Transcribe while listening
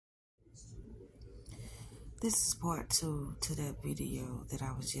This is part 2 to that video that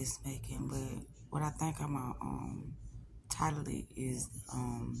I was just making, but what I think I'm gonna title it is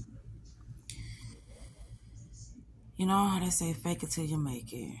you know how they say fake it till you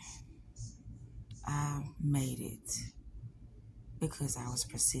make it. I made it because I was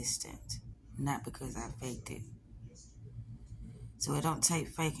persistent, not because I faked it. So it don't take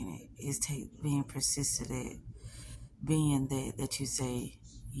faking it, it's take being persistent at being that you say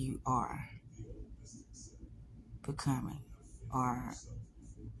you are becoming, or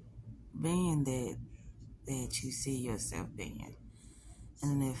being that you see yourself being in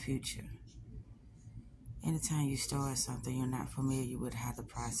the near future. Anytime you start something, you're not familiar with how the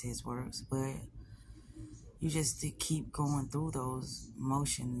process works, but you just keep going through those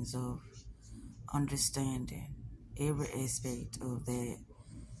motions of understanding every aspect of that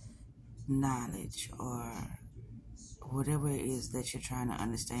knowledge or whatever it is that you're trying to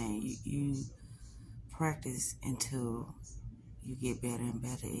understand. You practice until you get better and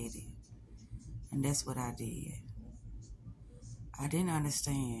better at it. And that's what I did. I didn't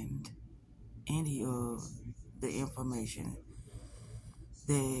understand any of the information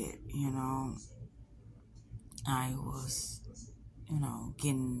that, I was,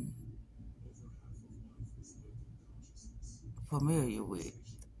 getting familiar with.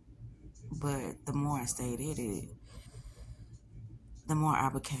 But the more I stayed at it, the more I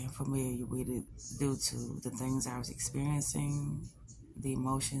became familiar with it due to the things I was experiencing, the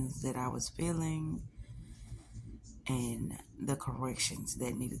emotions that I was feeling, and the corrections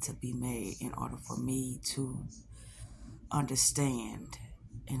that needed to be made in order for me to understand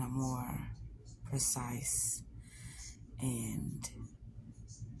in a more precise and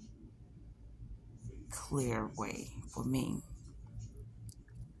clear way for me.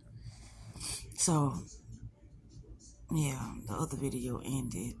 So, yeah, the other video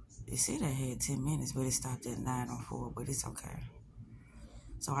ended. It said I had 10 minutes, but it stopped at 9:04, but it's okay.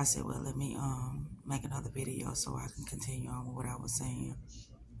 So I said, well, let me make another video so I can continue on with what I was saying.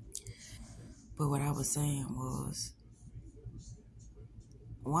 But what I was saying was,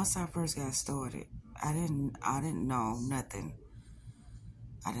 once I first got started, I didn't know nothing.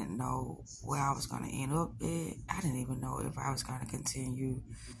 I didn't know where I was going to end up at. I didn't even know if I was going to continue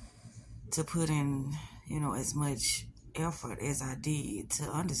to put in, as much effort as I did to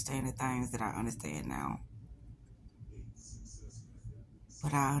understand the things that I understand now.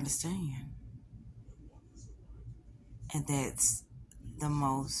 But I understand. And that's the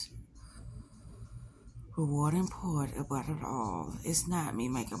most rewarding part about it all. It's not me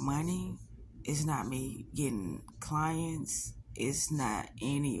making money. It's not me getting clients. It's not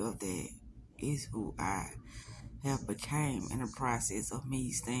any of that. It's who I have become in the process of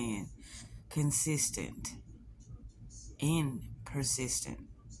me staying consistent and persistent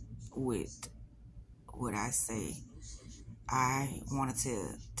with what I say. I wanted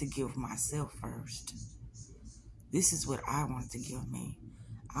to give myself first. This is what I wanted to give me.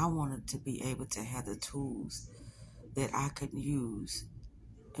 I wanted to be able to have the tools that I could use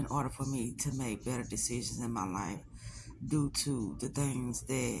in order for me to make better decisions in my life due to the things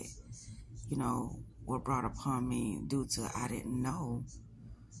that, were brought upon me due to I didn't know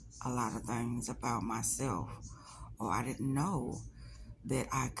a lot of things about myself, or I didn't know that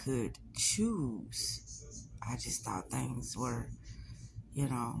I could choose. I just thought things were,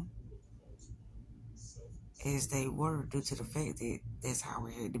 as they were due to the fact that that's how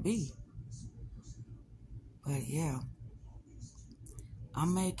it had to be. But yeah,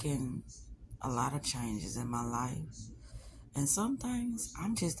 I'm making a lot of changes in my life. And some things,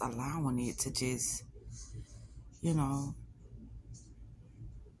 I'm just allowing it to just,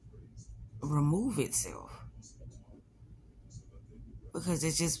 remove itself. Because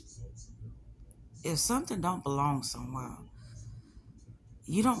it's just, if something don't belong somewhere,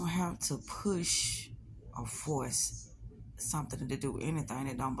 you don't have to push or force something to do anything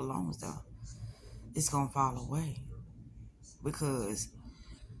that don't belong there. It's going to fall away. Because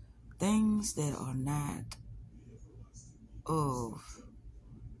things that are not of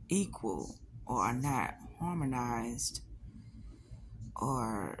equal or are not harmonized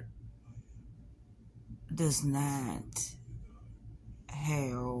or does not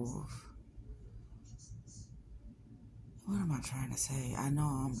have, what am I trying to say? I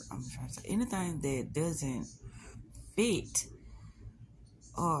know I'm trying to say anything that doesn't fit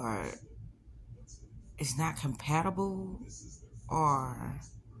or is not compatible or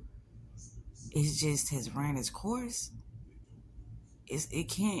it just has ran its course. It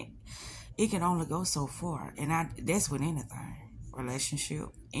can only go so far. And that's with anything.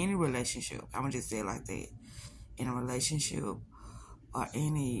 Any relationship. I'm gonna just say it like that. In a relationship or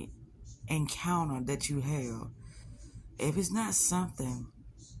any encounter that you have, if it's not something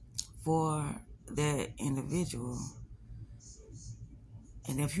for that individual,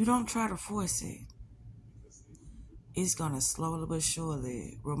 and if you don't try to force it, it's going to slowly but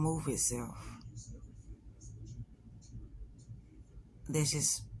surely remove itself. That's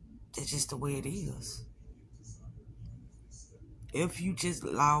just the way it is. If you just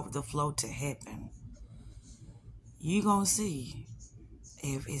allow the flow to happen, you're going to see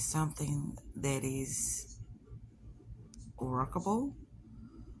if it's something that is workable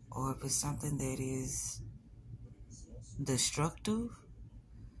or if it's something that is destructive.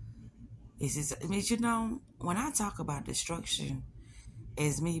 When I talk about destruction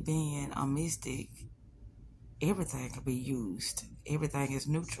as me being a mystic, everything can be used. Everything is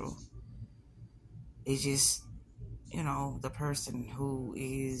neutral. It's just, the person who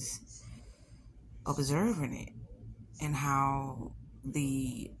is observing it and how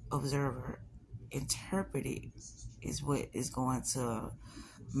the observer interpret it is what is going to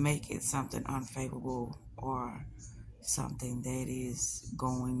make it something unfavorable or something that is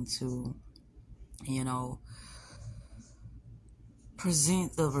going to,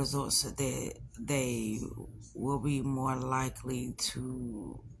 present the results that they will be more likely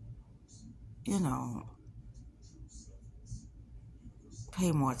to,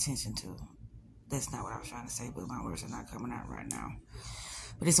 pay more attention to. That's not what I was trying to say, but my words are not coming out right now.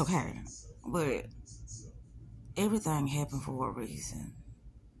 But it's okay. But everything happened for a reason.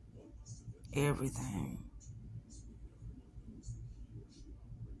 Everything.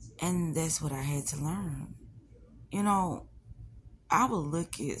 And that's what I had to learn. I would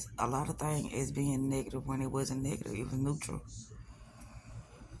look at a lot of things as being negative when it wasn't negative, it was neutral.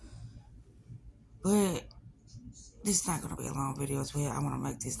 But this is not going to be a long video as well. I want to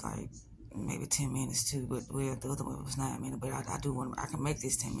make this like maybe 10 minutes too, but the other one was 9 minutes. But I can make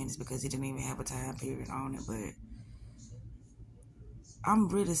this 10 minutes because it didn't even have a time period on it. But I'm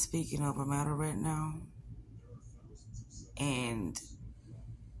really speaking of a matter right now. And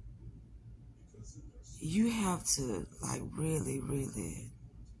you have to like really, really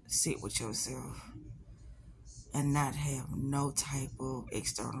sit with yourself and not have no type of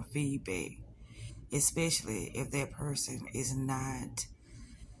external feedback, especially if that person is not,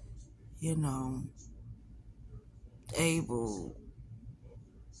 able.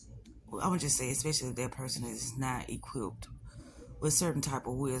 I would just say, especially if that person is not equipped with certain type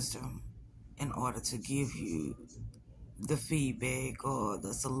of wisdom in order to give you the feedback or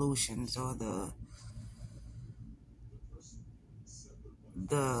the solutions or the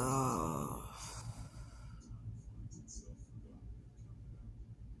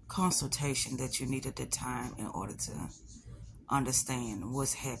consultation that you need at that time in order to understand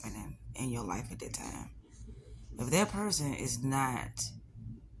what's happening in your life at that time. If that person is not,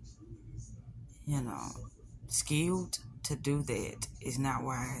 skilled to do that, it's not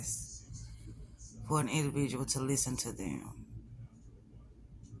wise for an individual to listen to them.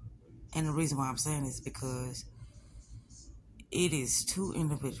 And the reason why I'm saying is because it is two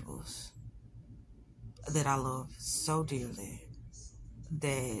individuals that I love so dearly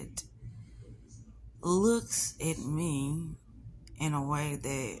that looks at me in a way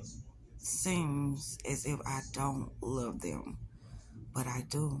that seems as if I don't love them, but I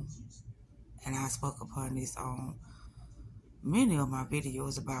do. And I spoke upon this on many of my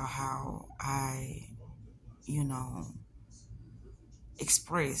videos about how I,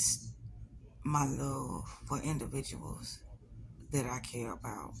 express my love for individuals that I care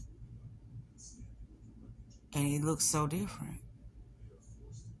about. And it looks so different.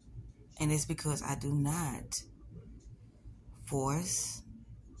 And it's because I do not force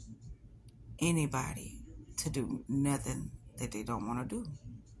anybody to do nothing that they don't want to do.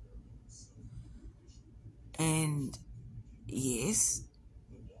 And yes,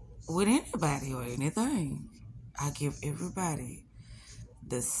 with anybody or anything, I give everybody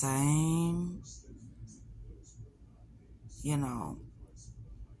the same,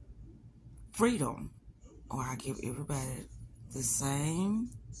 freedom. Or I give everybody the same,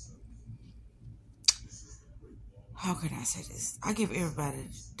 how can I say this? I give everybody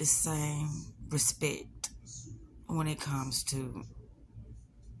the same respect when it comes to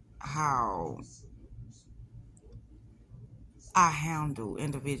how I handle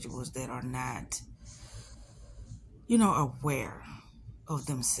individuals that are not, aware of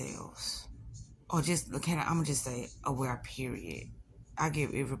themselves. Or I'm going to just say aware, period. I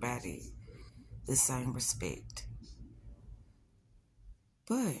give everybody the same respect.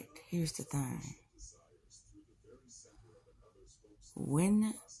 But here's the thing.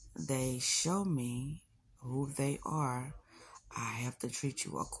 When they show me who they are, I have to treat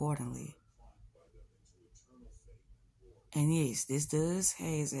you accordingly. And yes, this does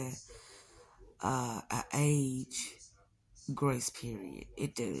has a age grace period.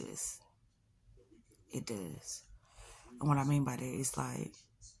 It does. It does. And what I mean by that is like,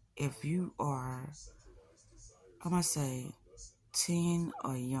 if you are, I'm gonna say 10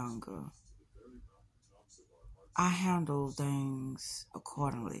 or younger, I handle things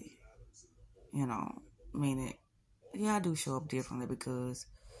accordingly. You know, meaning, yeah, I do show up differently because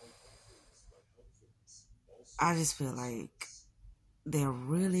I just feel like they're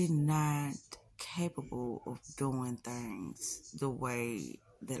really not capable of doing things the way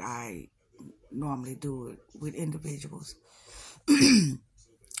that I normally do it with individuals.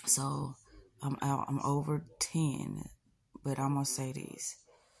 So I'm over 10, but I'm gonna say this.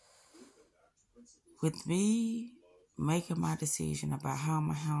 With me making my decision about how I'm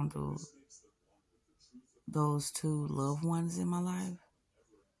gonna handle those two loved ones in my life,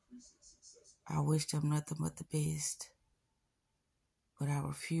 I wish them nothing but the best, but I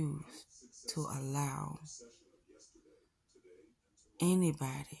refuse to allow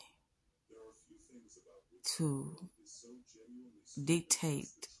anybody to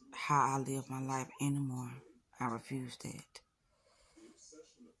dictate how I live my life anymore. I refuse that.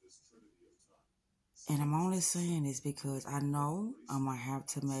 And I'm only saying this because I know I'm going to have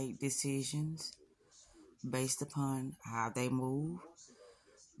to make decisions based upon how they move,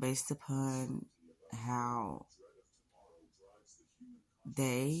 based upon how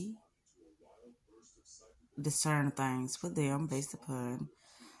they discern things for them, based upon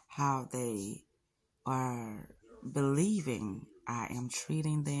how they are believing I am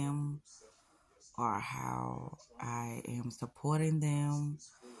treating them, or how I am supporting them,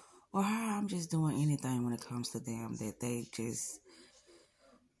 or how I'm just doing anything when it comes to them that they just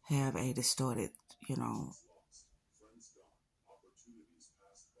have a distorted,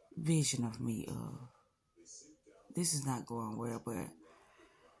 vision of me. This is not going well, but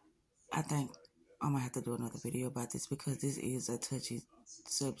I think I'm gonna have to do another video about this because this is a touchy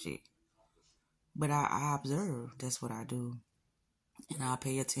subject. But I observe, that's what I do. And I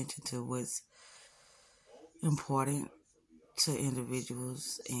pay attention to what's important to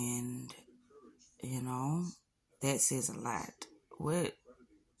individuals, and that says a lot. What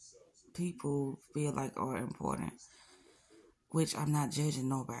people feel like are important, which I'm not judging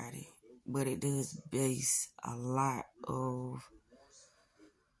nobody, but it does base a lot of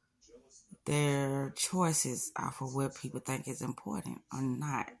their choices off of what people think is important or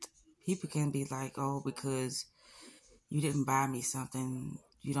not. People can be like, oh, because you didn't buy me something,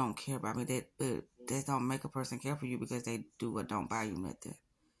 you don't care about me. But that don't make a person care for you because they do or don't buy you nothing.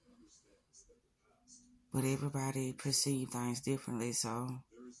 But everybody perceive things differently, so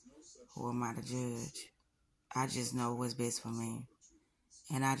who am I to judge? I just know what's best for me.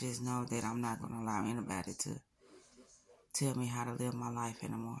 And I just know that I'm not going to allow anybody to tell me how to live my life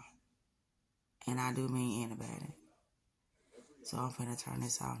anymore. And I do mean anybody. So I'm finna turn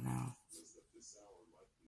this off now.